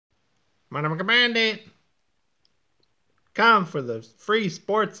Madam Bandit, come for the free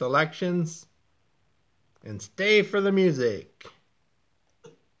sports selections and stay for the music.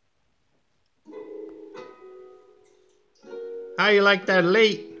 How you like that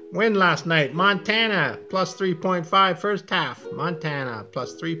late win last night? Montana plus 3.5 first half. Montana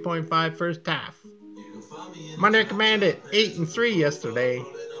plus 3.5 first half. Monday Bandit 8-3 yesterday.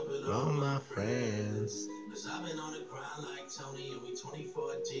 All my friends.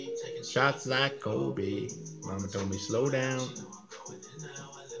 Shots like Kobe. Mama told me slow down.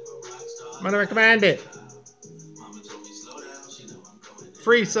 Monday Bandit.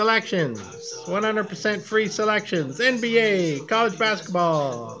 Free selections. 100% free selections. NBA, college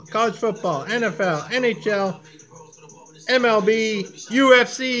basketball, college football, NFL, NHL, MLB,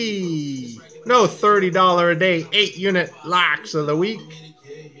 UFC. No $30 a day, 8-unit locks of the week.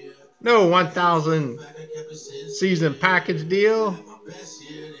 No 1,000 season package deal.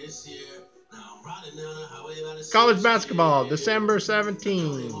 College basketball, December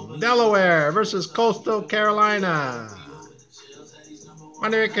 17. Delaware versus Coastal Carolina.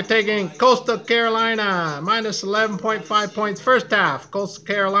 Monday taking Coastal Carolina minus 11.5 points first half. Coastal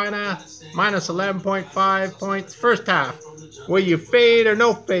Carolina minus 11.5 points first half. Will you fade or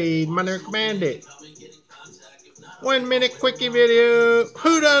no fade? Monday Bandit. 1 minute quickie video.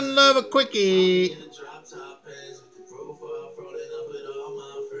 Who doesn't love a quickie?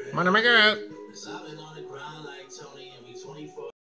 Monday Maker out.